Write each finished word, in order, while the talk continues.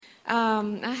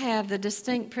I have the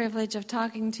distinct privilege of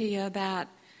talking to you about,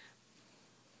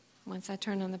 once I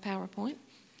turn on the PowerPoint,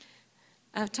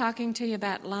 of talking to you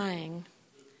about lying.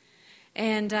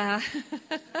 And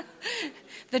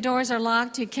the doors are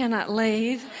locked, you cannot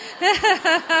leave.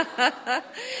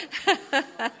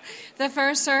 The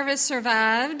first service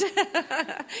survived.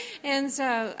 And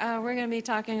so we're going to be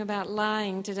talking about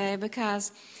lying today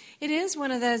because it is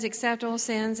one of those acceptable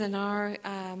sins in our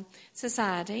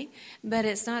society, but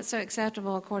it's not so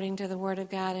acceptable according to the Word of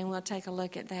God, and we'll take a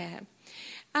look at that.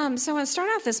 So I'll start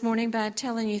off this morning by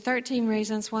telling you 13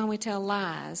 reasons why we tell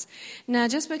lies. Now,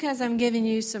 just because I'm giving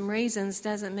you some reasons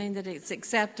doesn't mean that it's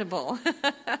acceptable.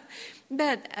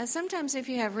 But sometimes if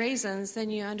you have reasons, then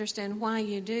you understand why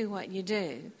you do what you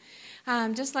do.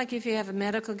 Just like if you have a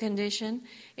medical condition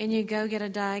and you go get a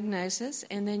diagnosis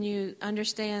and then you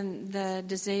understand the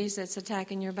disease that's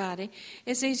attacking your body,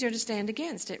 it's easier to stand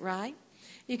against it, right?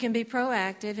 You can be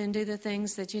proactive and do the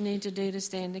things that you need to do to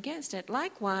stand against it.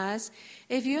 Likewise,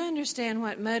 if you understand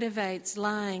what motivates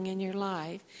lying in your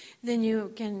life, then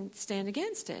you can stand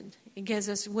against it. It gives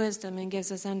us wisdom and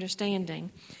gives us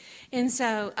understanding. And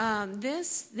so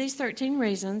these 13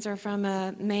 reasons are from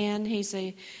a man. He's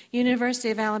a University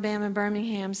of Alabama,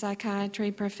 Birmingham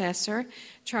psychiatry professor,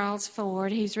 Charles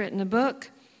Ford. He's written a book.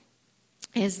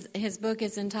 His book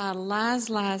is entitled Lies,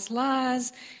 Lies,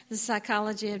 Lies, The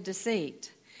Psychology of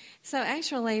Deceit. So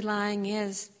actually lying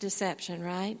is deception,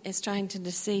 right? It's trying to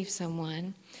deceive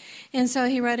someone. And so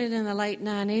he wrote it in the late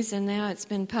 90s, and now it's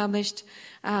been published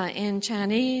in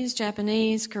Chinese,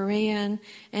 Japanese, Korean,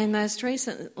 and most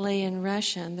recently in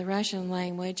Russian, the Russian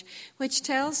language, which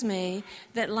tells me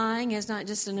that lying is not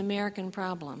just an American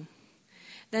problem.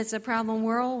 That's a problem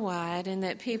worldwide, and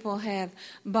that people have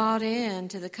bought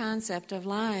into the concept of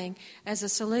lying as a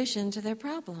solution to their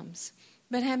problems.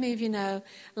 But how many of you know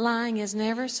lying is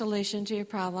never a solution to your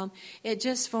problem? It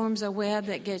just forms a web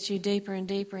that gets you deeper and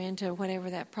deeper into whatever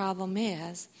that problem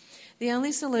is. The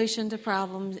only solution to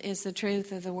problems is the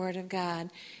truth of the Word of God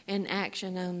and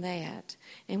action on that.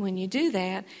 And when you do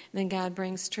that, then God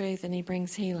brings truth and He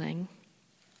brings healing.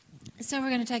 So we're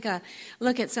going to take a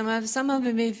look at some of them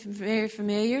will be very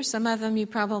familiar. Some of them you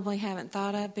probably haven't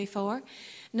thought of before.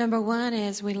 Number one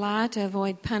is we lie to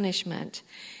avoid punishment.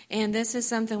 And this is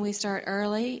something we start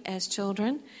early as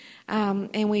children.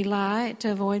 And we lie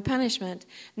to avoid punishment.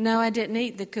 No, I didn't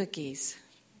eat the cookies.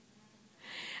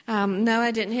 No,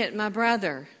 I didn't hit my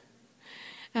brother.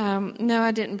 No,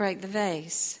 I didn't break the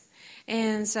vase.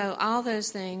 And so all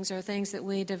those things are things that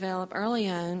we develop early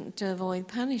on to avoid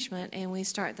punishment, and we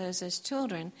start those as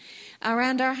children.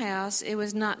 Around our house, it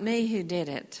was not me who did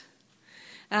it.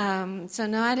 So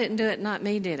no, I didn't do it, not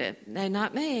me did it. No,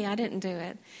 not me, I didn't do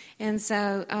it. And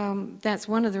so that's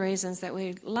one of the reasons that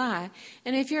we lie.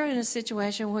 And if you're in a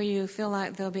situation where you feel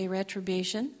like there'll be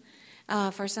retribution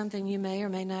for something you may or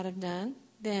may not have done,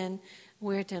 then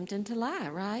we're tempted to lie,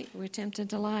 right? We're tempted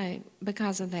to lie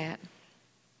because of that.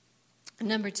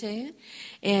 Number two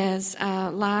is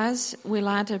lies. We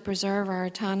lie to preserve our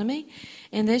autonomy.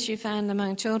 And this you find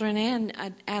among children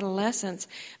and adolescents,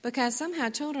 because somehow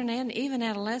children and even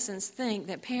adolescents think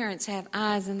that parents have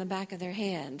eyes in the back of their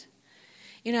head.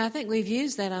 You know, I think we've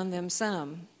used that on them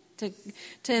some to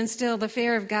instill the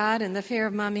fear of God and the fear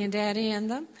of mommy and daddy in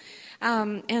them.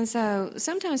 And so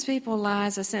sometimes people lie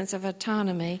as a sense of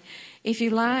autonomy. If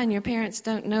you lie and your parents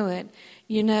don't know it,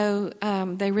 you know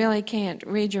they really can't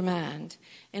read your mind.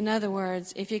 In other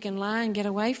words, if you can lie and get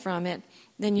away from it,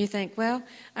 then you think, well,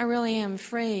 I really am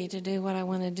free to do what I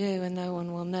want to do and no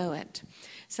one will know it.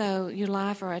 So you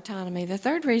lie for autonomy. The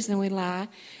third reason we lie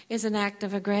is an act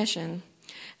of aggression.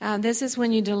 This is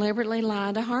when you deliberately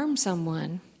lie to harm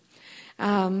someone.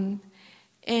 And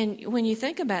when you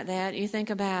think about that, you think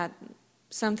about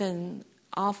something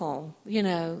awful, you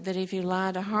know, that if you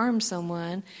lie to harm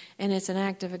someone and it's an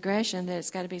act of aggression, that it's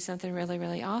got to be something really,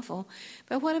 really awful.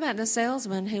 But what about the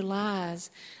salesman who lies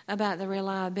about the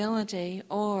reliability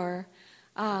or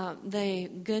the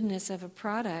goodness of a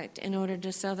product in order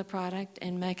to sell the product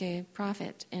and make a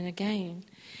profit and a gain?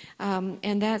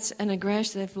 And that's an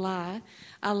aggressive lie,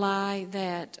 a lie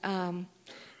that,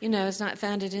 is not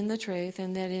founded in the truth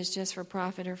and that is just for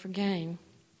profit or for gain.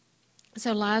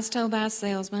 So lies told by a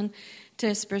salesman to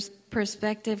a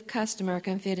prospective customer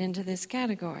can fit into this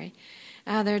category.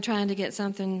 They're trying to get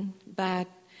something by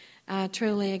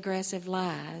truly aggressive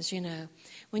lies, you know.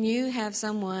 When you have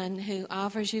someone who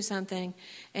offers you something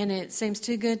and it seems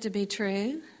too good to be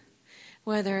true,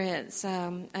 whether it's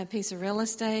a piece of real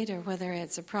estate or whether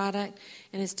it's a product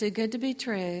and it's too good to be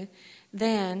true,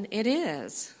 then it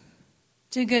is.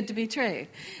 Too good to be true.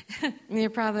 You're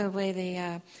probably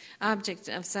the object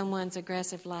of someone's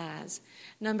aggressive lies.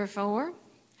 Number 4,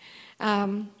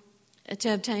 to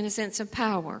obtain a sense of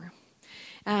power.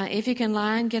 If you can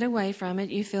lie and get away from it,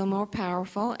 you feel more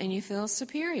powerful and you feel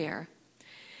superior.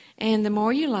 And the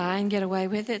more you lie and get away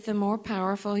with it, the more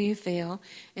powerful you feel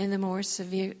and the more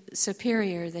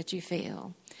superior that you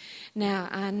feel. Now,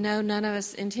 I know none of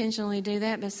us intentionally do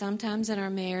that, but sometimes in our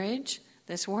marriage,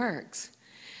 this works.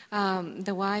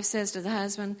 The wife says to the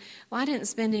husband, "Well, I didn't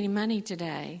spend any money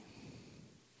today."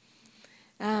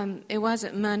 It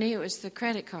wasn't money, it was the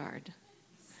credit card,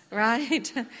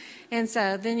 right? And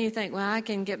so then you think, well, I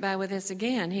can get by with this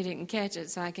again. He didn't catch it,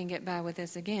 so I can get by with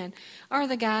this again. Or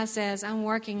the guy says, "I'm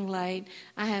working late,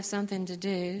 I have something to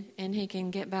do," and he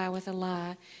can get by with a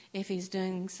lie if he's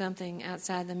doing something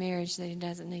outside the marriage that he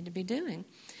doesn't need to be doing,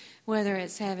 whether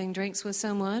it's having drinks with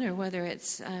someone or whether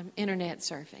it's internet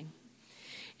surfing.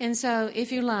 And so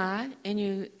if you lie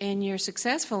and you're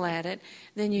successful at it,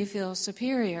 then you feel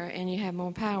superior and you have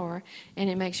more power,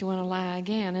 and it makes you want to lie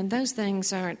again. And those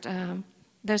things aren't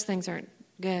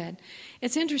good.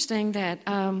 It's interesting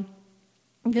that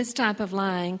this type of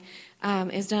lying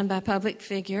is done by public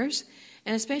figures,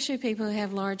 and especially people who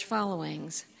have large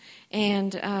followings.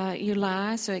 And you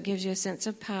lie, so it gives you a sense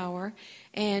of power.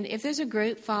 And if there's a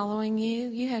group following you,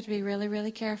 you have to be really,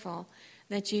 really careful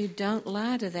that you don't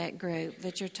lie to that group,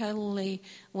 that you're totally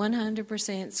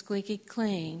 100% squeaky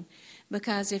clean.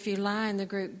 Because if you lie and the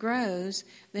group grows,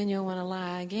 then you'll want to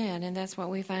lie again. And that's what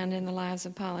we find in the lives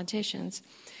of politicians.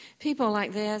 People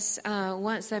like this,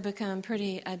 once they become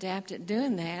pretty adept at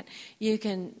doing that, you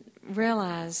can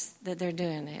realize that they're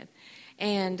doing it.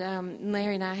 And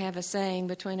Larry and I have a saying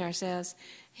between ourselves: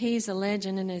 he's a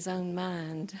legend in his own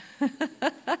mind.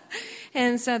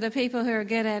 And so the people who are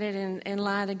good at it and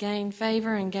lie to gain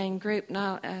favor and gain group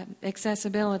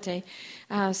accessibility,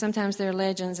 sometimes they're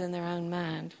legends in their own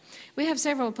mind. We have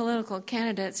several political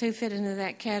candidates who fit into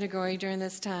that category during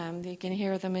this time. You can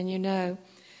hear them and you know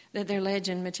that they're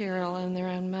legend material in their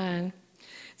own mind.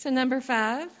 So number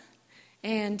 5,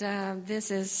 and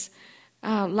this is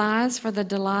lies for the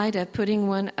delight of putting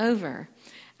one over.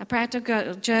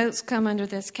 Practical jokes come under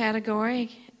this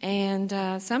category, and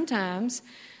sometimes,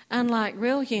 unlike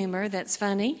real humor that's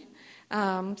funny,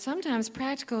 sometimes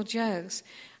practical jokes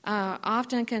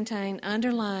often contain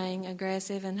underlying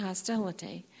aggressive and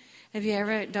hostility. Have you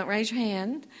ever, don't raise your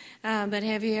hand, but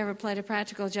have you ever played a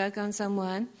practical joke on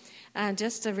someone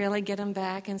just to really get them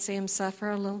back and see them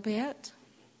suffer a little bit?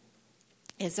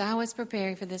 As I was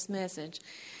preparing for this message,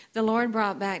 the Lord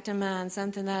brought back to mind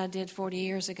something that I did 40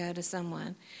 years ago to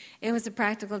someone. It was a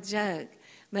practical joke,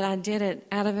 but I did it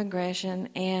out of aggression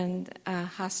and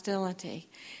hostility.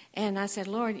 And I said,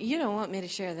 "Lord, you don't want me to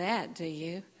share that, do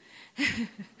you?"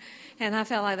 And I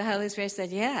felt like the Holy Spirit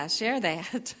said, "Yeah, share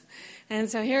that."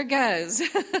 And so here it goes.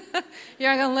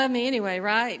 You're going to love me anyway,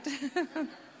 right?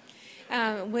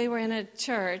 We were in a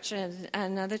church,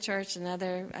 another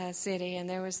city, and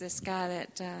there was this guy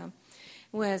that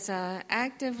was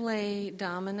actively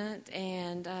dominant,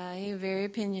 and he was very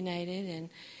opinionated,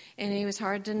 and he was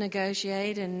hard to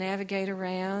negotiate and navigate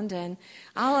around, and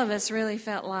all of us really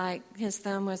felt like his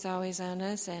thumb was always on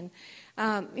us, and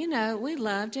we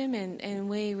loved him and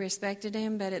we respected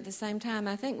him, but at the same time,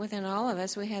 I think within all of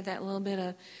us we had that little bit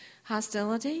of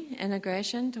hostility and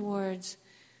aggression towards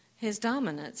his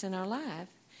dominance in our life.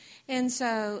 And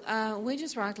so we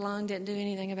just rocked along, didn't do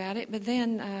anything about it. But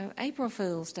then April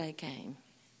Fool's Day came.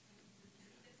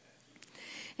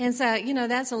 And so,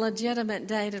 that's a legitimate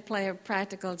day to play a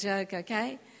practical joke,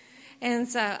 okay? And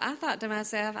so I thought to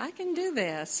myself, I can do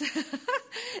this.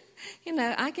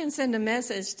 I can send a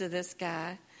message to this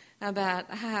guy about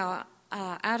how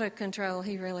out of control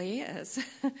he really is.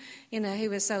 He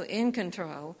was so in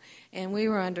control, and we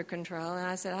were under control. And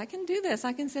I said, I can do this.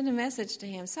 I can send a message to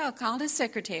him. So I called his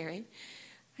secretary.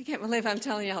 I can't believe I'm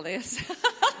telling y'all this.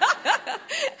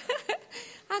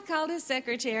 I called his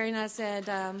secretary, and I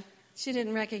said, she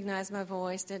didn't recognize my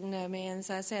voice, didn't know me. And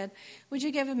so I said, would you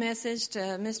give a message to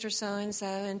Mr. So-and-so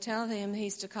and tell him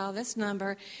he's to call this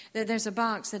number, that there's a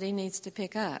box that he needs to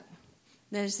pick up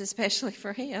that is especially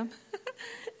for him.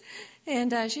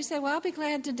 And she said, well, I'll be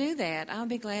glad to do that. I'll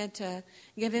be glad to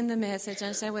give him the message. And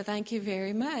I said, well, thank you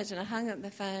very much. And I hung up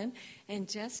the phone and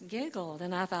just giggled.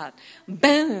 And I thought,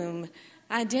 boom,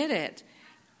 I did it.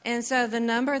 And so the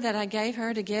number that I gave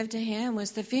her to give to him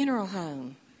was the funeral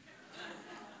home.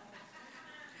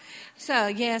 So,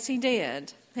 yes, he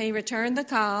did. He returned the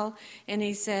call, and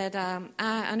he said,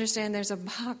 I understand there's a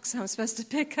box I'm supposed to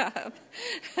pick up.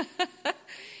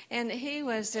 And he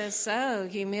was just so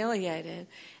humiliated.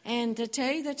 And to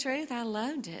tell you the truth, I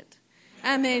loved it.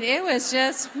 I mean, it was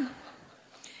just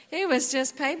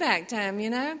payback time, you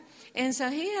know. And so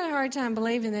he had a hard time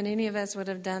believing that any of us would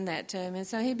have done that to him. And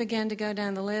so he began to go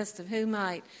down the list of who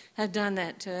might have done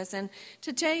that to us. And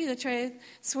to tell you the truth,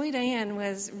 Sweet Ann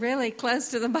was really close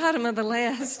to the bottom of the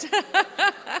list.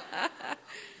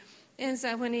 And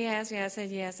so when he asked me, I said,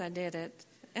 yes, I did it.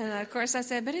 And of course I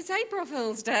said, but it's April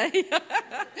Fool's Day.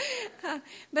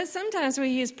 But sometimes we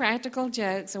use practical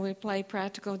jokes and we play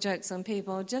practical jokes on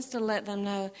people just to let them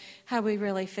know how we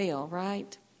really feel,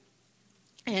 right?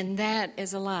 And that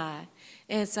is a lie.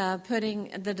 It's putting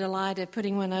the delight of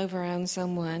putting one over on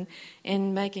someone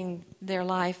and making their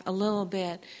life a little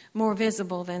bit more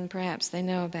visible than perhaps they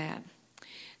know about.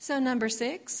 So number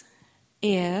 6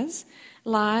 is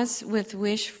lies with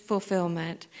wish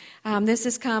fulfillment. This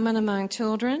is common among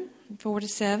children, 4 to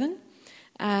 7.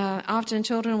 Often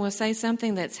children will say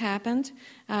something that's happened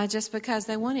just because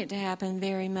they want it to happen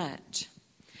very much.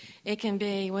 It can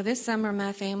be, well, this summer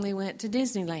my family went to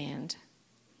Disneyland.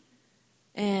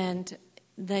 And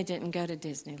they didn't go to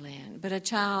Disneyland. But a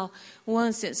child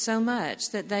wants it so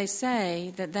much that they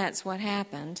say that that's what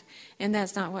happened, and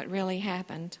that's not what really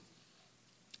happened.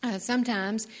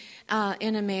 Sometimes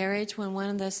in a marriage, when one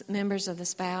of the members of the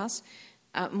spouse,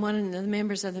 one of the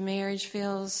members of the marriage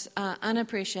feels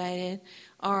unappreciated,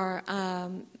 or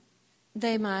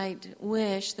they might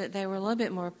wish that they were a little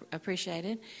bit more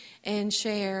appreciated and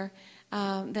share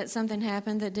that something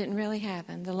happened that didn't really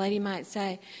happen. The lady might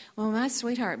say, well, my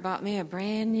sweetheart bought me a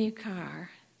brand new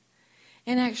car.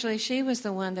 And actually, she was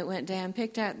the one that went down,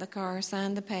 picked out the car,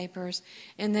 signed the papers,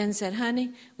 and then said,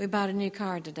 honey, we bought a new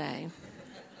car today.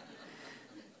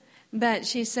 But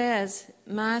she says,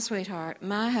 my sweetheart,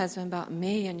 my husband bought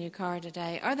me a new car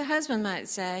today. Or the husband might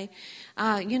say,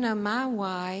 my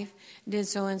wife did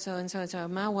so-and-so and so-and-so.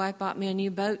 My wife bought me a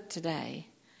new boat today.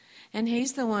 And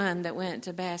he's the one that went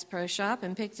to Bass Pro Shop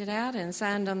and picked it out and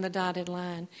signed on the dotted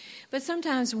line. But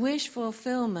sometimes wish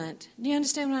fulfillment, do you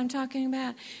understand what I'm talking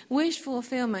about? Wish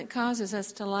fulfillment causes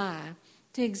us to lie,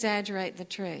 to exaggerate the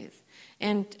truth.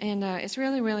 And it's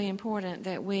really, really important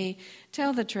that we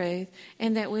tell the truth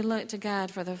and that we look to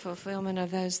God for the fulfillment of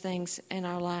those things in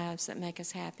our lives that make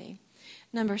us happy.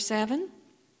 Number 7.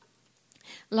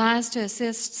 Lies to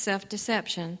assist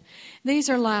self-deception. These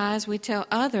are lies we tell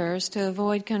others to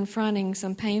avoid confronting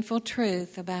some painful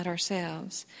truth about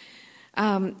ourselves.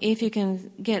 If you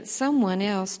can get someone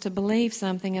else to believe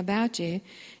something about you,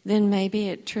 then maybe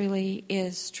it truly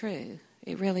is true.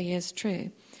 It really is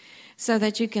true. So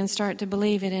that you can start to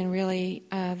believe it and really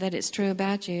that it's true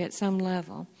about you at some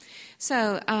level.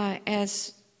 So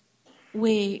as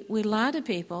we lie to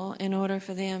people in order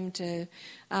for them to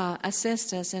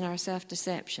assist us in our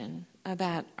self-deception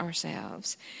about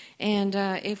ourselves. And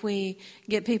if we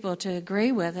get people to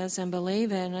agree with us and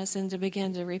believe in us and to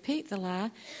begin to repeat the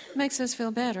lie, it makes us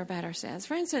feel better about ourselves.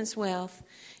 For instance, wealth.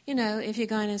 If you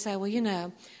go in and say,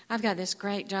 well, I've got this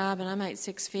great job and I make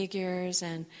 6 figures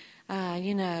and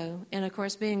and of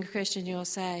course, being a Christian, you'll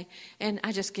say, and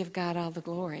I just give God all the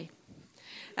glory.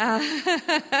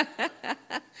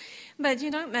 But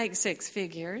you don't make 6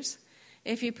 figures.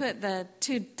 If you put the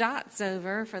 2 dots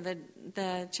over for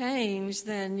the change,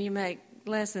 then you make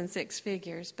less than 6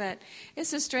 figures. But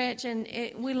it's a stretch, and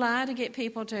we lie to get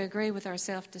people to agree with our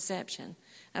self-deception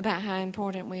about how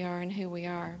important we are and who we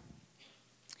are.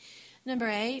 Number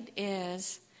 8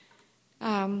 is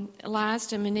lies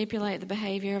to manipulate the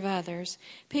behavior of others.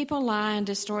 People lie and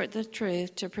distort the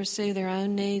truth to pursue their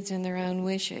own needs and their own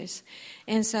wishes.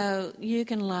 And so you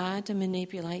can lie to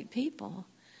manipulate people.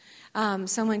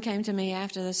 Someone came to me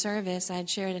after the service. I'd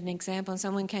shared an example, and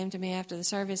someone came to me after the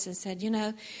service and said,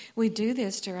 we do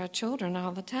this to our children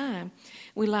all the time.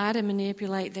 We lie to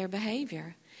manipulate their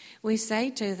behavior. We say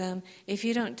to them, if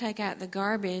you don't take out the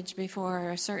garbage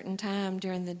before a certain time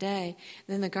during the day,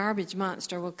 then the garbage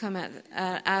monster will come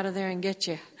out of there and get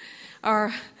you.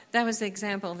 Or that was the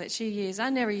example that she used.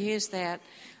 I never used that.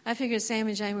 I figured Sam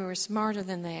and Jamie were smarter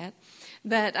than that.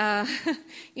 But,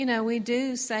 we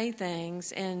do say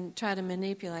things and try to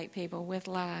manipulate people with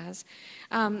lies.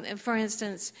 For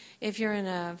instance, if you're in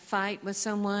a fight with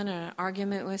someone or an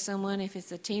argument with someone, if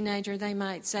it's a teenager, they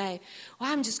might say,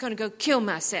 well, I'm just going to go kill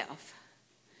myself.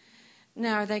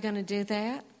 Now, are they going to do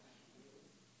that?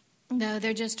 No,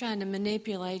 they're just trying to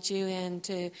manipulate you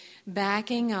into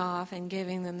backing off and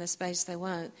giving them the space they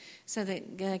want so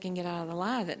that they can get out of the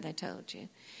lie that they told you.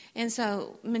 And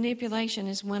so manipulation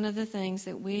is one of the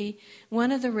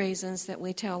reasons that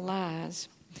we tell lies.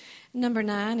 Number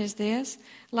 9 is this,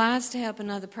 lies to help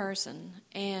another person.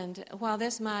 And while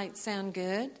this might sound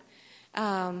good,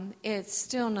 it's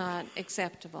still not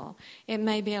acceptable. It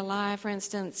may be a lie. For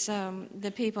instance,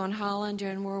 the people in Holland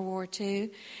during World War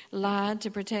II lied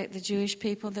to protect the Jewish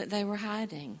people that they were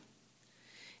hiding.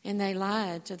 And they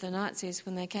lied to the Nazis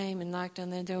when they came and knocked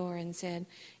on their door and said,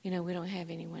 we don't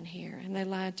have anyone here. And they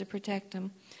lied to protect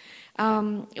them.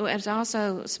 It was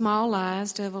also small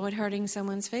lies to avoid hurting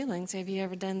someone's feelings. Have you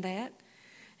ever done that?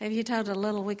 Have you told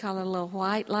we call it a little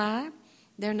white lie?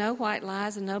 There are no white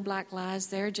lies and no black lies.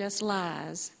 They're just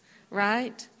lies,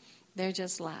 right? They're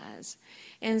just lies.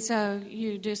 And so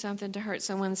you do something to hurt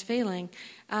someone's feeling.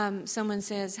 Someone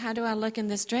says, "How do I look in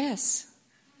this dress?"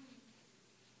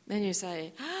 Then you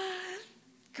say,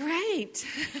 "Great,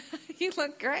 you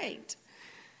look great."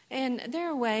 And there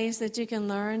are ways that you can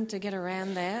learn to get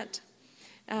around that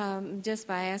just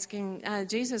by asking.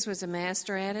 Jesus was a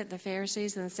master at it. The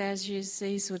Pharisees and the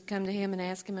Sadducees would come to him and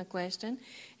ask him a question,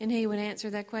 and he would answer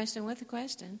that question with a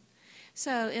question.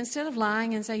 So instead of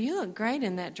lying and say, "You look great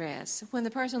in that dress," when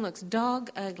the person looks dog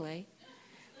ugly,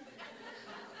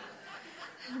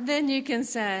 then you can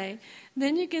say,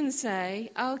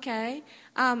 "Okay,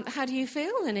 how do you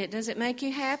feel in it? Does it make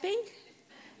you happy?"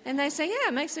 And they say, "Yeah,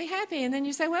 it makes me happy." And then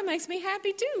you say, "Well, it makes me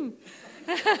happy too."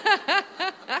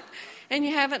 And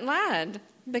you haven't lied,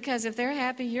 because if they're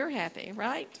happy, you're happy,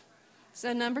 right?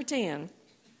 So number 10.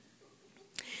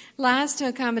 Lies to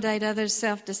accommodate others'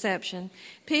 self-deception.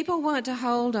 People want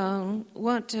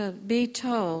to be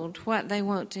told what they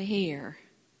want to hear.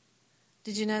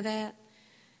 Did you know that?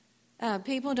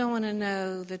 People don't want to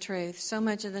know the truth so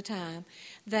much of the time.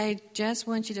 They just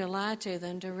want you to lie to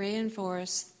them to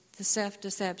reinforce the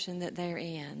self-deception that they're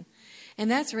in. And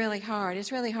that's really hard.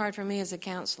 It's really hard for me as a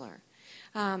counselor.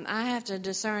 I have to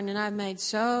discern, and I've made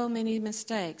so many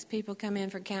mistakes. People come in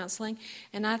for counseling,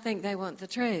 and I think they want the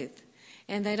truth.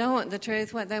 And they don't want the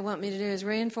truth. What they want me to do is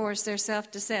reinforce their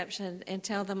self-deception and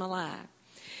tell them a lie.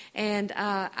 And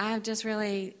I've just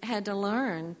really had to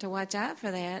learn to watch out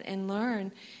for that and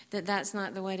learn that that's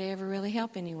not the way to ever really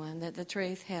help anyone, that the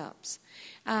truth helps.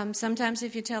 Sometimes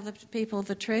if you tell the people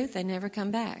the truth, they never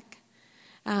come back.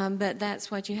 But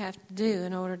that's what you have to do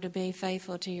in order to be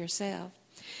faithful to yourself.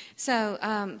 So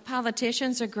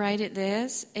politicians are great at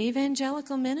this.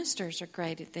 Evangelical ministers are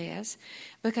great at this,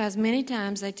 because many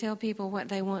times they tell people what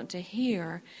they want to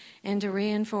hear and to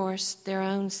reinforce their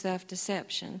own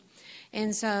self-deception.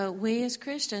 And so we as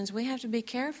Christians, we have to be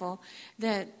careful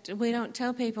that we don't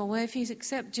tell people, "Well, if you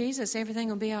accept Jesus, everything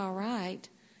will be all right."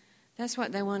 That's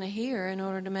what they want to hear in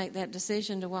order to make that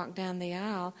decision to walk down the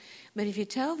aisle. But if you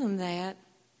tell them that,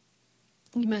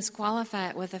 you must qualify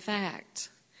it with a fact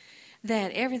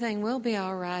that everything will be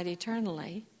all right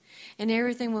eternally, and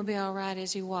everything will be all right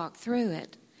as you walk through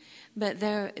it. But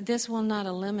this will not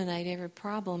eliminate every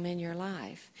problem in your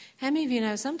life. How many of you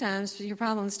know sometimes your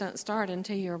problems don't start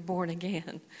until you're born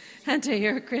again, until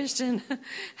you're a Christian?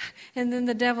 And then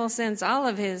the devil sends all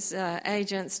of his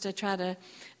agents to try to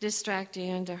distract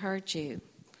you and to hurt you.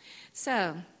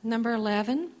 So, number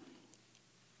 11,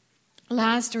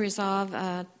 lies to resolve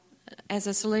as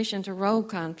a solution to role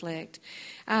conflict.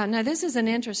 Now, this isn't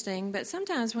interesting, but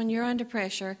sometimes when you're under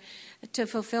pressure to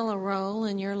fulfill a role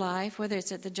in your life, whether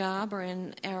it's at the job or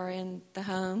in the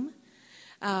home,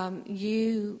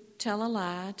 you tell a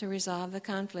lie to resolve the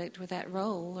conflict with that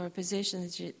role or position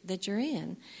that you're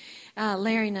in.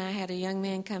 Larry and I had a young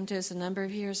man come to us a number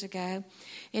of years ago,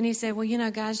 and he said,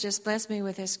 "Well, God's just blessed me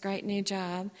with this great new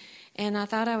job, and I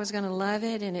thought I was going to love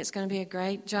it, and it's going to be a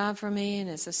great job for me, and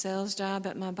it's a sales job,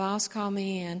 but my boss called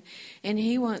me in, and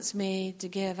he wants me to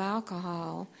give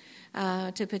alcohol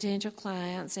to potential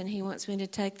clients, and he wants me to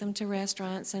take them to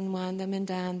restaurants and wine them and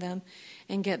dine them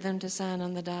and get them to sign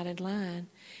on the dotted line."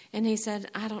 And he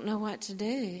said, "I don't know what to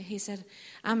do." He said,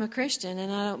 "I'm a Christian,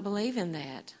 and I don't believe in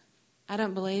that. I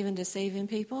don't believe in deceiving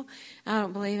people. I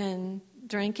don't believe in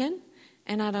drinking.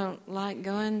 And I don't like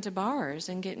going to bars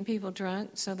and getting people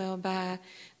drunk so they'll buy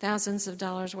thousands of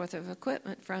dollars worth of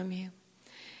equipment from you."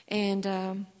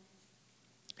 And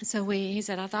he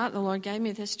said, "I thought the Lord gave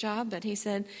me this job, but," he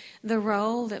said, "the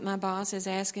role that my boss is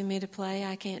asking me to play,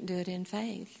 I can't do it in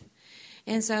faith."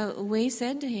 And so we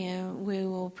said to him, "We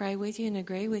will pray with you and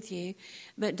agree with you,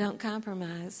 but don't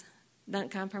compromise.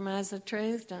 Don't compromise the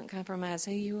truth. Don't compromise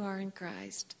who you are in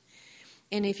Christ.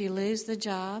 And if you lose the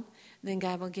job, then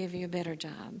God will give you a better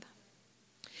job."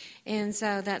 And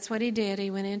so that's what he did.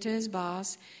 He went into his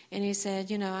boss and he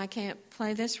said, "I can't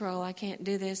play this role. I can't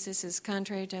do this. This is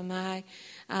contrary to my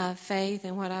faith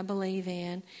and what I believe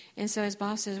in." And so his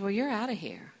boss says, "Well, you're out of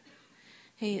here."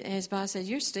 His boss said,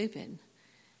 "You're stupid."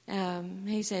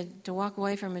 He said, "To walk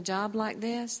away from a job like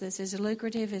this, that's as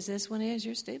lucrative as this one is,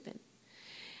 you're stupid."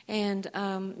 And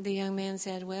the young man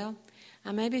said, well,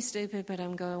 I may be stupid, but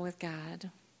I'm going with God.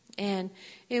 And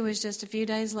it was just a few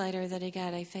days later that he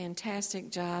got a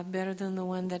fantastic job, better than the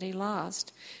one that he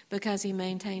lost, because he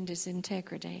maintained his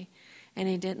integrity. And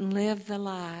he didn't live the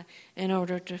lie in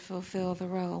order to fulfill the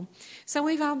role. So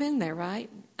we've all been there, right?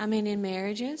 I mean, in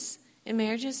marriages,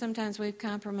 sometimes we've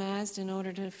compromised in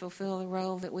order to fulfill the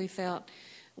role that we felt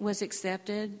was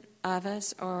accepted of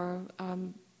us, or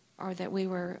that we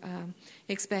were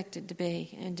expected to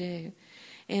be and do.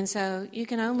 And so you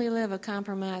can only live a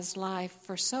compromised life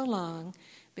for so long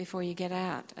before you get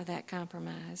out of that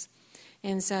compromise.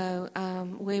 And so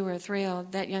we were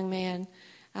thrilled. That young man,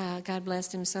 God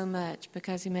blessed him so much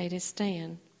because he made his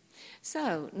stand.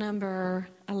 So, number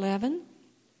 11,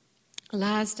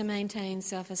 lies to maintain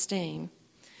self-esteem.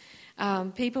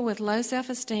 People with low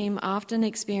self-esteem often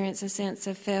experience a sense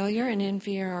of failure and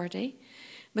inferiority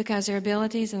because their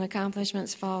abilities and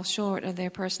accomplishments fall short of their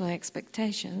personal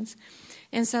expectations.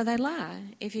 And so they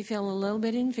lie. If you feel a little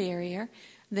bit inferior,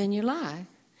 then you lie.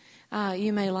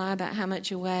 You may lie about how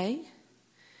much you weigh.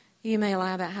 You may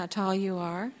lie about how tall you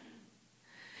are.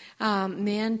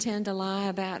 Men tend to lie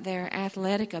about their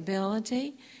athletic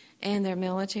ability and their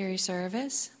military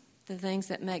service, the things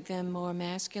that make them more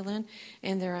masculine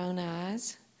in their own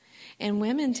eyes. And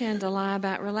women tend to lie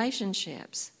about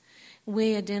relationships.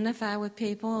 We identify with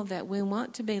people that we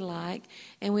want to be like,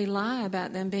 and we lie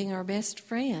about them being our best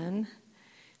friend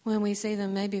when we see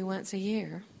them maybe once a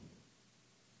year.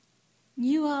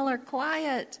 You all are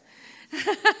quiet.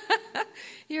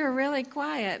 You're really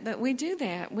quiet, but we do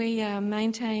that. We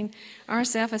maintain our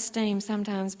self-esteem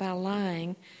sometimes by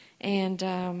lying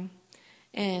and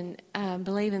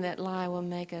believing that lie will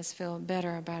make us feel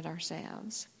better about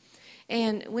ourselves.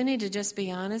 And we need to just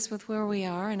be honest with where we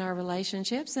are in our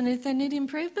relationships, and if they need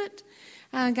improvement,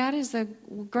 God is a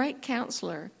great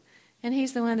counselor, and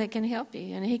He's the one that can help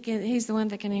you, and He's the one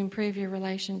that can improve your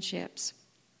relationships.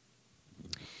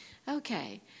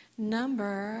 Okay,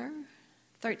 number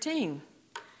 13,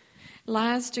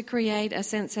 lies to create a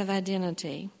sense of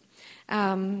identity.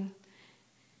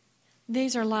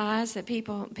 These are lies that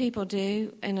people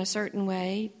do in a certain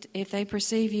way. If they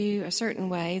perceive you a certain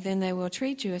way, then they will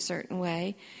treat you a certain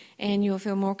way, and you'll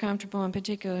feel more comfortable, in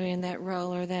particular, in that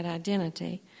role or that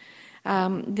identity.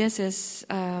 This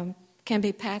can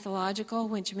be pathological,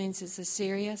 which means it's a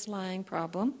serious lying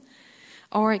problem,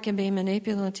 or it can be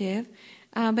manipulative,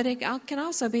 but it can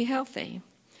also be healthy.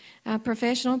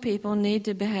 Professional people need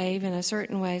to behave in a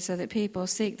certain way so that people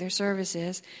seek their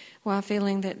services while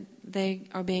feeling that they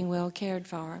are being well cared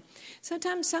for.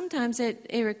 Sometimes it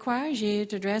requires you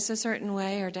to dress a certain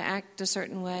way or to act a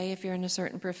certain way if you're in a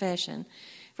certain profession.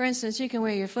 For instance, you can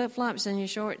wear your flip-flops and your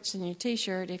shorts and your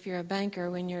T-shirt if you're a banker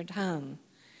when you're at home.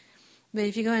 But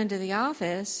if you go into the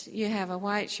office, you have a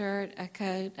white shirt, a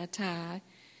coat, a tie,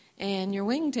 and your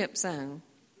wingtips on.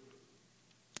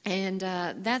 And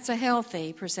that's a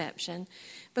healthy perception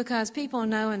because people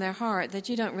know in their heart that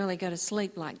you don't really go to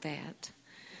sleep like that.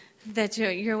 That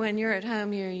you're when you're at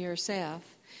home, you're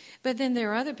yourself. But then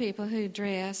there are other people who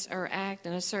dress or act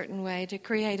in a certain way to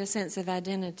create a sense of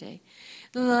identity.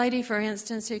 The lady, for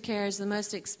instance, who carries the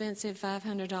most expensive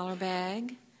 $500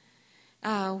 bag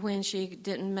when she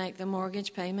didn't make the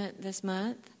mortgage payment this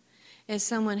month is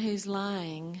someone who's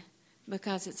lying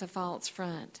because it's a false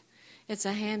front. It's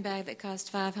a handbag that costs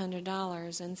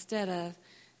 $500 instead of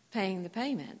paying the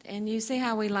payment. And you see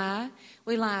how we lie?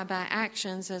 We lie by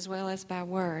actions as well as by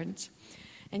words.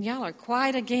 And y'all are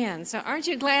quiet again. So aren't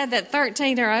you glad that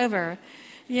 13 are over?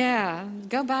 Yeah,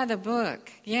 go buy the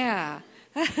book. Yeah.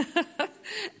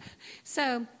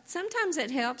 So sometimes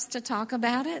it helps to talk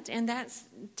about it, and that's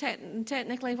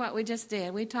technically what we just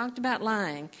did. We talked about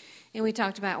lying, and we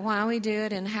talked about why we do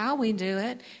it and how we do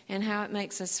it and how it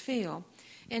makes us feel.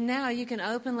 And now you can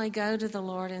openly go to the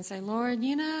Lord and say, Lord,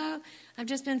 I've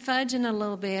just been fudging a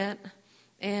little bit.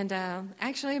 And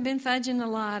actually I've been fudging a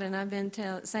lot, and I've been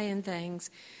saying things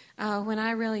when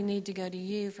I really need to go to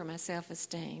you for my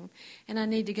self-esteem. And I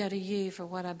need to go to you for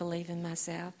what I believe in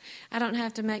myself. I don't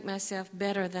have to make myself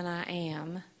better than I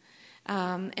am.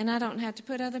 And I don't have to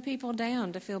put other people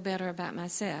down to feel better about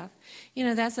myself.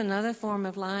 That's another form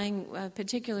of lying,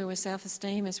 particularly with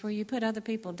self-esteem, is where you put other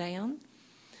people down.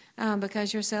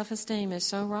 Because your self-esteem is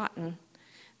so rotten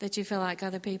that you feel like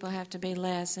other people have to be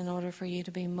less in order for you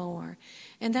to be more.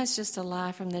 And that's just a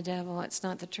lie from the devil. It's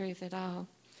not the truth at all.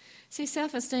 See,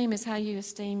 self-esteem is how you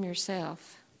esteem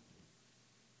yourself.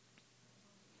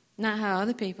 Not how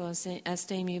other people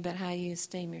esteem you, but how you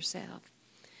esteem yourself.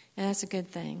 And that's a good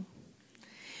thing.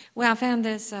 Well, I found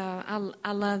this,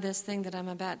 I love this thing that I'm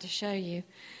about to show you.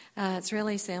 It's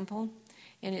really simple.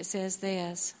 And it says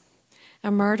this: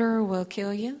 a murderer will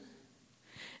kill you,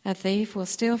 a thief will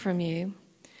steal from you,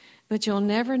 but you'll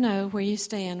never know where you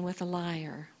stand with a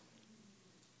liar.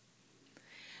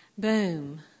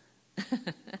 Boom.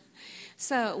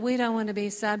 So we don't want to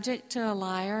be subject to a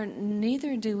liar,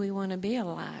 neither do we want to be a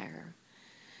liar.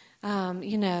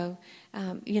 You know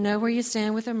where you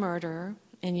stand with a murderer,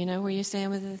 and you know where you stand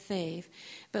with a thief,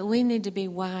 but we need to be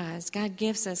wise. God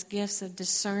gives us gifts of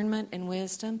discernment and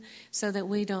wisdom so that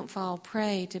we don't fall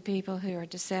prey to people who are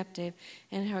deceptive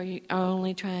and who are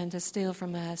only trying to steal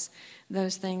from us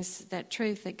those things, that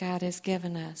truth that God has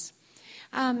given us.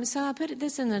 So I put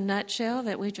this in a nutshell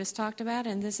that we just talked about,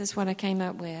 and this is what I came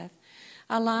up with.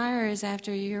 A liar is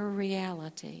after your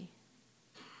reality.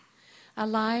 A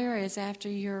liar is after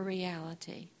your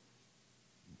reality.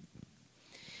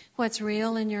 What's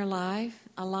real in your life,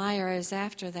 a liar is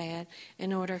after that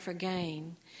in order for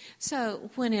gain. So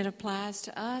when it applies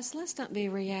to us, let's not be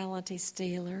reality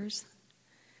stealers.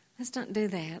 Let's not do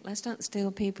that. Let's not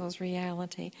steal people's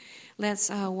reality. Let's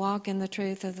walk in the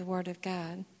truth of the Word of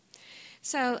God.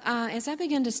 So as I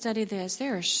began to study this,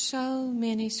 there are so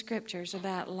many scriptures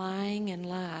about lying and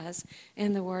lies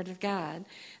in the Word of God.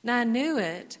 Now, I knew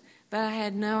it, but I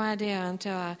had no idea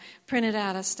until I printed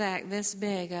out a stack this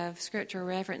big of scripture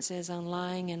references on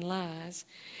lying and lies.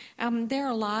 There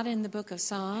are a lot in the book of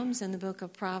Psalms and the book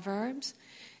of Proverbs,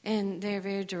 and they're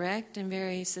very direct and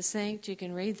very succinct. You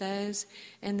can read those,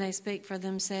 and they speak for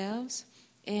themselves.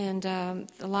 And a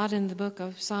lot in the book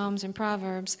of Psalms and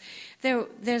Proverbs.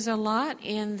 There's a lot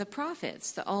in the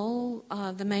prophets,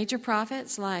 the major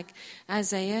prophets like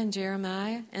Isaiah and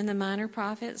Jeremiah, and the minor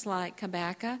prophets like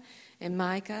Habakkuk and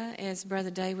Micah, as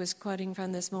Brother Dave was quoting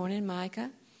from this morning,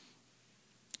 Micah.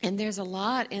 And there's a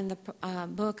lot in the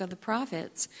book of the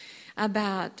prophets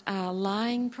about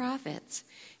lying prophets,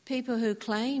 people who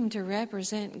claim to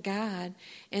represent God,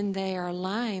 and they are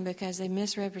lying because they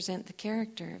misrepresent the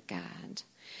character of God.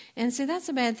 And see, that's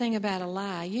a bad thing about a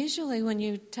lie. Usually when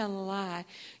you tell a lie,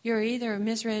 you're either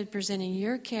misrepresenting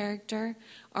your character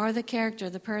or the character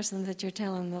of the person that you're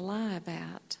telling the lie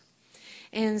about.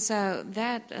 And so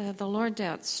that the Lord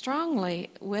dealt strongly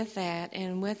with that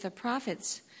and with the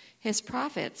prophets, his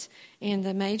prophets, in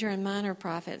the major and minor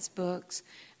prophets books,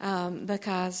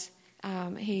 because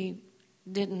he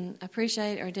didn't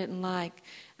appreciate or didn't like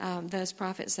those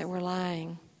prophets that were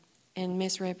lying and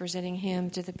misrepresenting him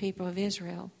to the people of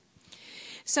Israel.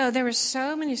 So there were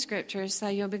so many scriptures, so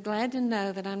you'll be glad to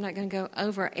know that I'm not going to go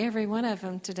over every one of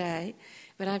them today,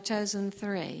 but I've chosen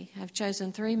three. I've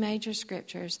chosen three major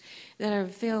scriptures that I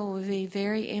feel will be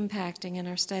very impacting in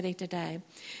our study today.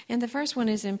 And the first one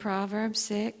is in Proverbs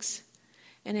 6,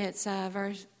 and it's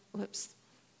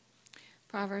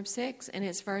Proverbs 6, and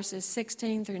it's verses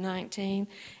 16 through 19,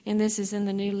 and this is in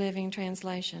the New Living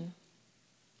Translation.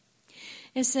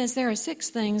 It says, "There are 6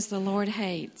 things the Lord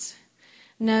hates.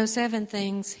 No, 7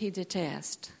 things he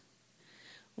detests."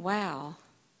 Wow.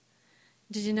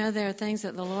 Did you know there are things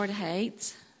that the Lord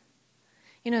hates?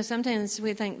 You know, sometimes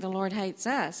we think the Lord hates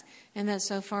us, and that's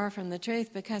so far from the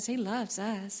truth because he loves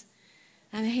us.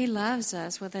 I mean, he loves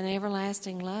us with an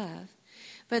everlasting love.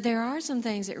 But there are some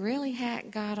things that really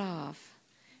hack God off.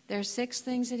 There are 6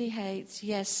 things that he hates,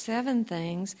 yes, 7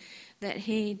 things that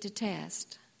he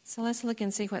detests. So let's look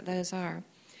and see what those are.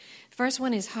 The first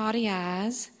one is haughty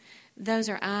eyes. Those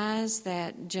are eyes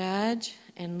that judge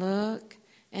and look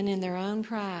and in their own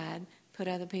pride put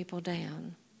other people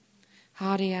down.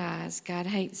 Haughty eyes, God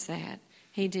hates that.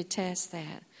 He detests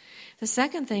that. The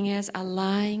second thing is a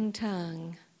lying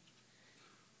tongue.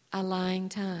 A lying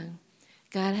tongue.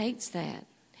 God hates that.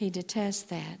 He detests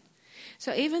that.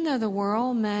 So even though the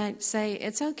world might say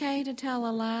it's okay to tell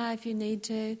a lie if you need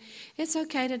to, it's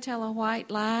okay to tell a white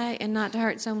lie and not to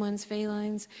hurt someone's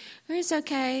feelings, or it's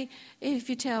okay if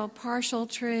you tell partial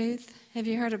truth. Have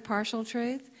you heard of partial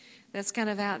truth? That's kind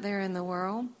of out there in the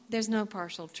world. There's no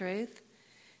partial truth.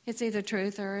 It's either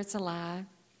truth or it's a lie.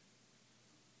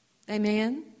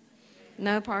 Amen?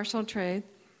 No partial truth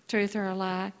or a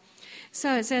lie.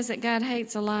 So it says that God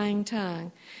hates a lying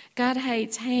tongue. God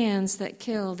hates hands that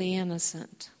kill the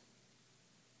innocent.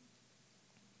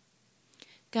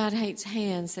 God hates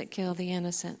hands that kill the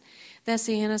innocent. That's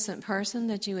the innocent person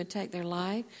that you would take their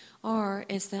life, or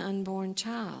it's the unborn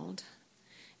child.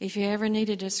 If you ever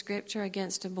needed a scripture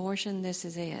against abortion, this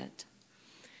is it.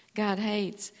 God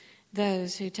hates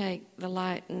those who take the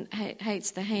life, and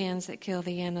hates the hands that kill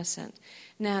the innocent.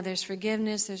 Now, there's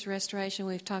forgiveness, there's restoration.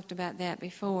 We've talked about that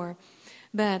before.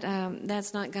 But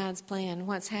that's not God's plan.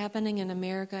 What's happening in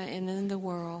America and in the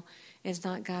world is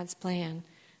not God's plan,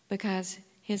 because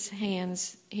his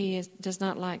hands, does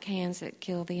not like hands that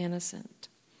kill the innocent.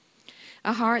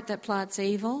 a heart that plots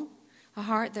evil, a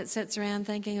heart that sits around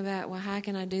thinking about, well, how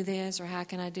can I do this, or how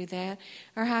can I do that,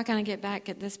 or how can I get back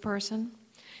at this person?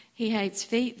 He hates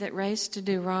feet that race to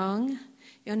do wrong.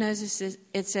 You'll notice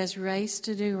it says race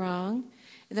to do wrong.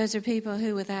 Those are people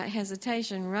who, without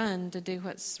hesitation, run to do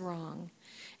what's wrong.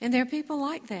 And there are people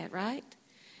like that, right?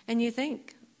 And you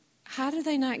think, how do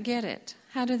they not get it?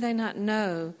 How do they not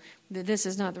know that this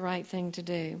is not the right thing to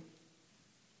do?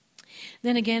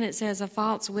 Then again, it says a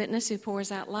false witness who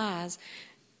pours out lies,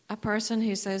 a person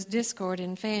who sows discord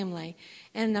in family.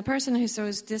 And a person who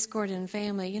sows discord in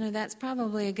family, that's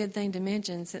probably a good thing to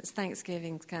mention since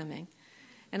Thanksgiving's coming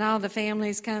and all the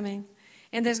families coming.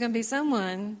 And there's going to be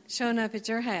someone showing up at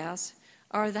your house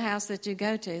or the house that you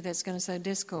go to that's going to sow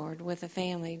discord with the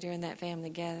family during that family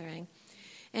gathering.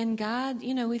 And God,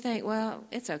 we think, well,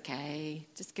 it's okay.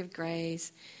 Just give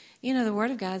grace. The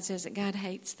Word of God says that God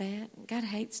hates that. God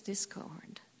hates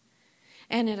discord.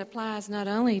 And it applies not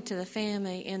only to the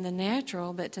family in the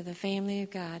natural, but to the family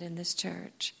of God in this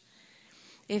church.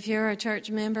 If you're a church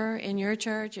member in your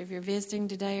church, if you're visiting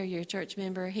today or you're a church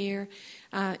member here,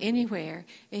 anywhere,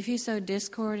 if you sow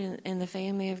discord in the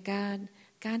family of God,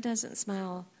 God doesn't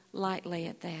smile lightly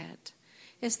at that.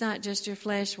 It's not just your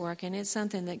flesh working. It's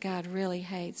something that God really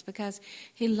hates because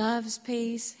He loves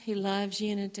peace, He loves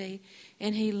unity,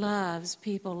 and He loves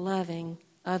people loving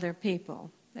other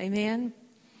people. Amen?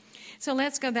 So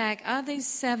let's go back. Of these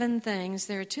 7 things,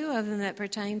 there are 2 of them that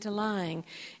pertain to lying.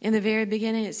 In the very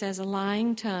beginning, it says a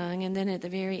lying tongue, and then at the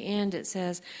very end, it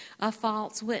says a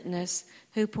false witness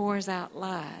who pours out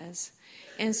lies.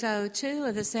 And so 2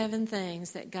 of the 7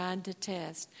 things that God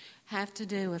detests have to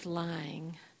do with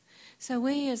lying. So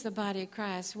we as the body of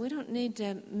Christ, we don't need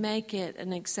to make it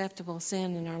an acceptable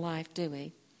sin in our life, do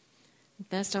we?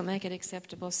 Let's don't make it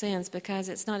acceptable sins because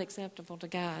it's not acceptable to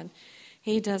God.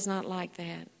 He does not like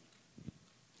that.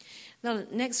 The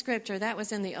next scripture, that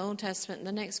was in the Old Testament.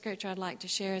 The next scripture I'd like to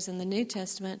share is in the New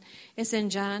Testament. It's in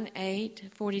John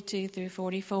 8:42 through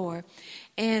 44.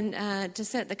 And to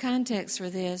set the context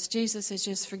for this, Jesus has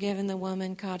just forgiven the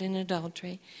woman caught in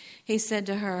adultery. He said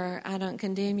to her, I don't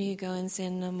condemn you, go and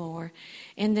sin no more.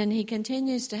 And then he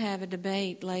continues to have a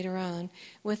debate later on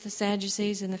with the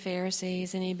Sadducees and the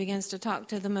Pharisees, and he begins to talk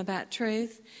to them about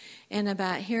truth and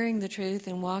about hearing the truth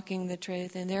and walking the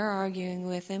truth, and they're arguing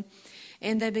with him.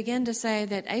 And they begin to say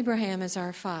that Abraham is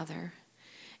our father,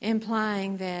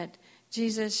 implying that,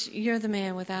 Jesus, you're the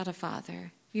man without a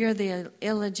father. You're the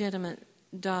illegitimate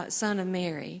son of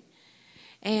Mary.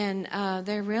 And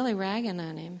they're really ragging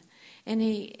on him. And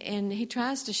he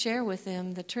tries to share with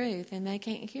them the truth, and they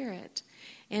can't hear it.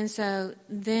 And so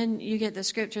then you get the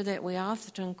scripture that we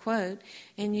often quote,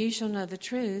 and you shall know the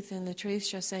truth, and the truth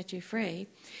shall set you free.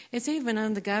 It's even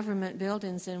on the government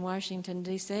buildings in Washington,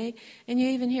 D.C., and you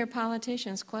even hear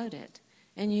politicians quote it.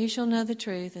 And you shall know the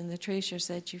truth, and the truth shall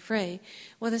set you free.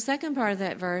 Well, the second part of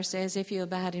that verse says, if you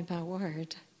abide in my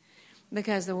word,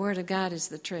 because the word of God is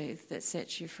the truth that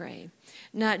sets you free.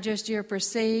 Not just your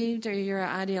perceived or your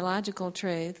ideological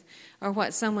truth or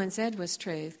what someone said was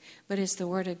truth, but it's the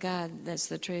word of God that's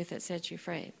the truth that sets you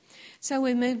free. So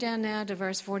we move down now to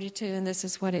verse 42, and this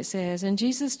is what it says. And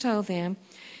Jesus told them,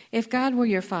 if God were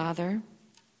your Father,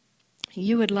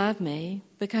 you would love me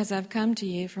because I've come to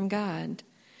you from God.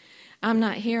 I'm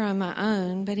not here on my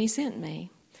own, but He sent me.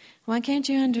 Why can't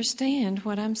you understand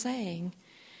what I'm saying?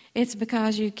 It's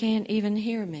because you can't even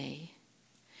hear me.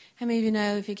 How many of you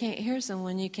know if you can't hear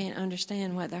someone, you can't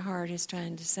understand what their heart is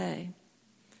trying to say?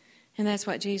 And that's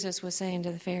what Jesus was saying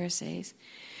to the Pharisees.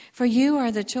 For you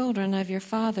are the children of your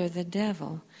father, the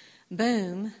devil.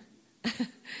 Boom.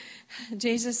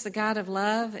 Jesus, the God of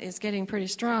love, is getting pretty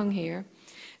strong here.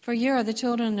 For you are the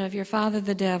children of your father,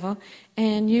 the devil,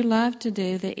 and you love to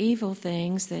do the evil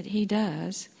things that he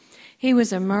does. He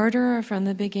was a murderer from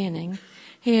the beginning.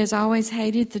 He has always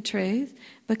hated the truth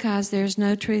because there's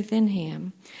no truth in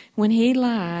him. When he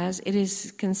lies, it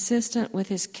is consistent with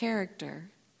his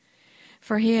character.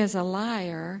 For he is a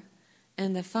liar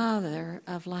and the father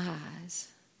of lies.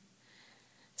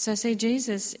 So see,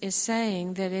 Jesus is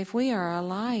saying that if we are a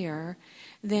liar,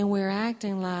 then we're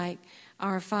acting like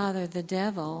our father, the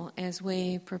devil, as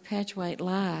we perpetuate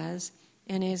lies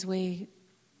and as we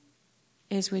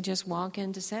just walk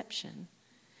in deception.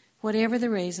 Whatever the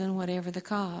reason, whatever the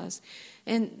cause.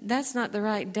 And that's not the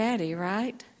right daddy,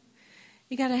 right?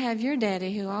 You got to have your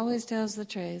daddy who always tells the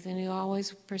truth and who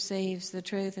always perceives the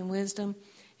truth and wisdom,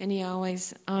 and he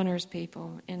always honors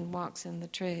people and walks in the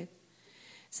truth.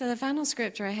 So the final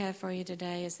scripture I have for you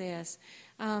today is this.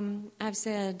 I've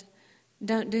said,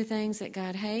 don't do things that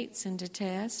God hates and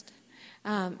detests.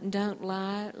 Don't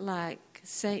lie like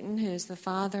Satan, who is the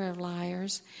father of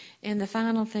liars. And the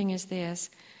final thing is this.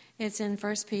 It's in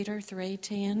 1 Peter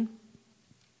 3:10.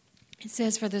 It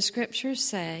says, "For the scriptures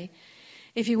say,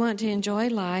 if you want to enjoy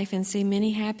life and see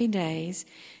many happy days,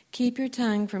 keep your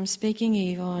tongue from speaking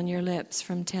evil and your lips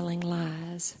from telling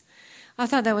lies." I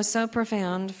thought that was so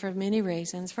profound for many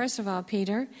reasons. First of all,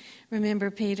 Peter, remember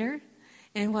Peter?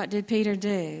 And what did Peter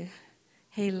do?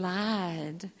 He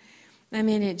lied. I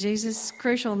mean, at Jesus'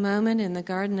 crucial moment in the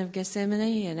Garden of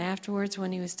Gethsemane and afterwards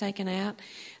when he was taken out,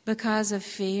 because of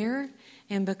fear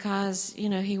and because,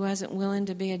 he wasn't willing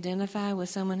to be identified with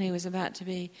someone who was about to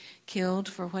be killed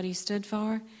for what he stood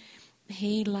for,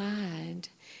 he lied.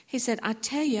 He said, "I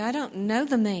tell you, I don't know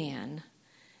the man."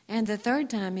 And the third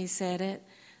time he said it,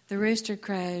 the rooster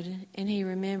crowed, and he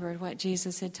remembered what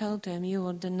Jesus had told him, "You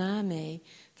will deny me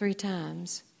 3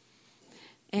 times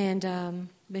and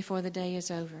before the day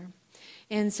is over."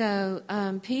 And so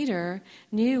Peter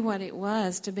knew what it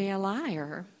was to be a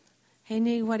liar. He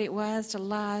knew what it was to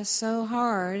lie so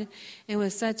hard and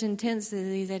with such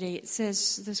intensity that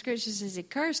the scripture says he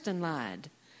cursed and lied.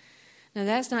 Now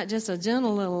that's not just a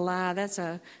gentle little lie, that's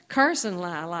a cursing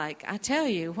lie, like, "I tell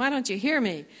you, why don't you hear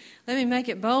me? Let me make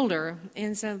it bolder."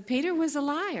 And so Peter was a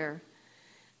liar.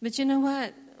 But you know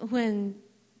what? When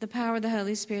the power of the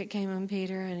Holy Spirit came on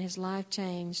Peter and his life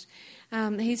changed,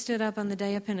 he stood up on the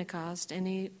day of Pentecost and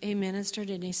he ministered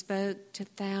and he spoke to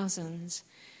thousands.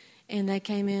 And they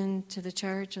came into the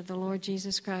church of the Lord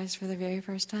Jesus Christ for the very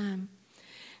first time.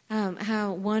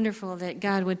 How wonderful that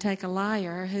God would take a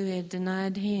liar who had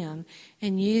denied him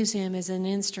and use him as an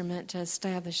instrument to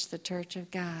establish the church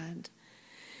of God.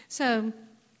 So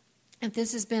if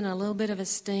this has been a little bit of a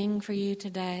sting for you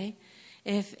today,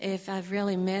 if I've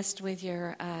really messed with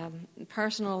your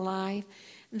personal life,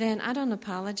 then I don't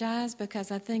apologize,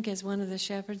 because I think as one of the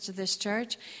shepherds of this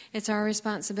church, it's our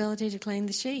responsibility to clean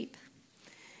the sheep.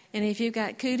 And if you've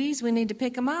got cooties, we need to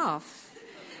pick them off.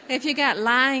 If you got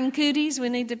lying cooties, we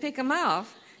need to pick them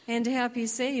off and to help you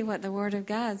see what the Word of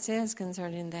God says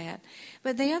concerning that.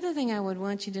 But the other thing I would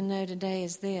want you to know today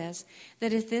is this,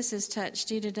 that if this has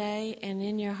touched you today and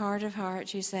in your heart of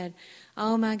hearts you said,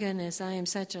 "Oh my goodness, I am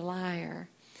such a liar,"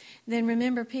 then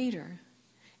remember Peter.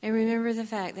 And remember the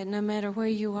fact that no matter where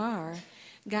you are,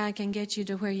 God can get you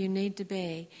to where you need to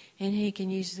be, and He can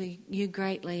use you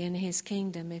greatly in His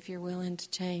kingdom if you're willing to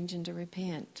change and to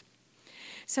repent.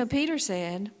 So Peter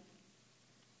said,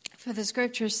 "For the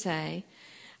scriptures say,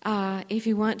 if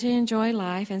you want to enjoy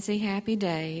life and see happy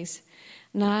days,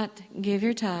 not give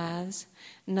your tithes,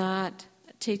 not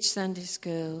teach Sunday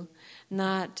school,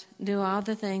 not do all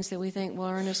the things that we think will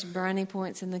earn us brownie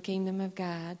points in the kingdom of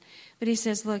God." But he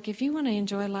says, look, if you want to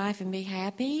enjoy life and be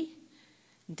happy,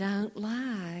 don't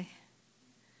lie.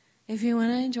 If you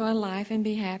want to enjoy life and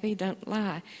be happy, don't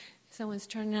lie. Someone's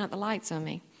turning out the lights on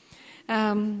me.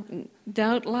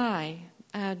 Don't lie.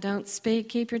 Don't speak.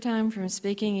 Keep your tongue from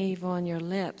speaking evil and your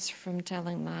lips from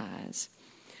telling lies.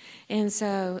 And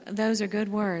so those are good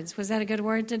words. Was that a good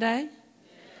word today?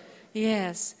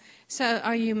 Yes. So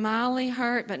are you mildly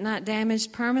hurt but not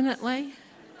damaged permanently?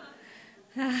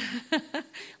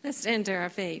 Let's stand to our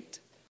feet.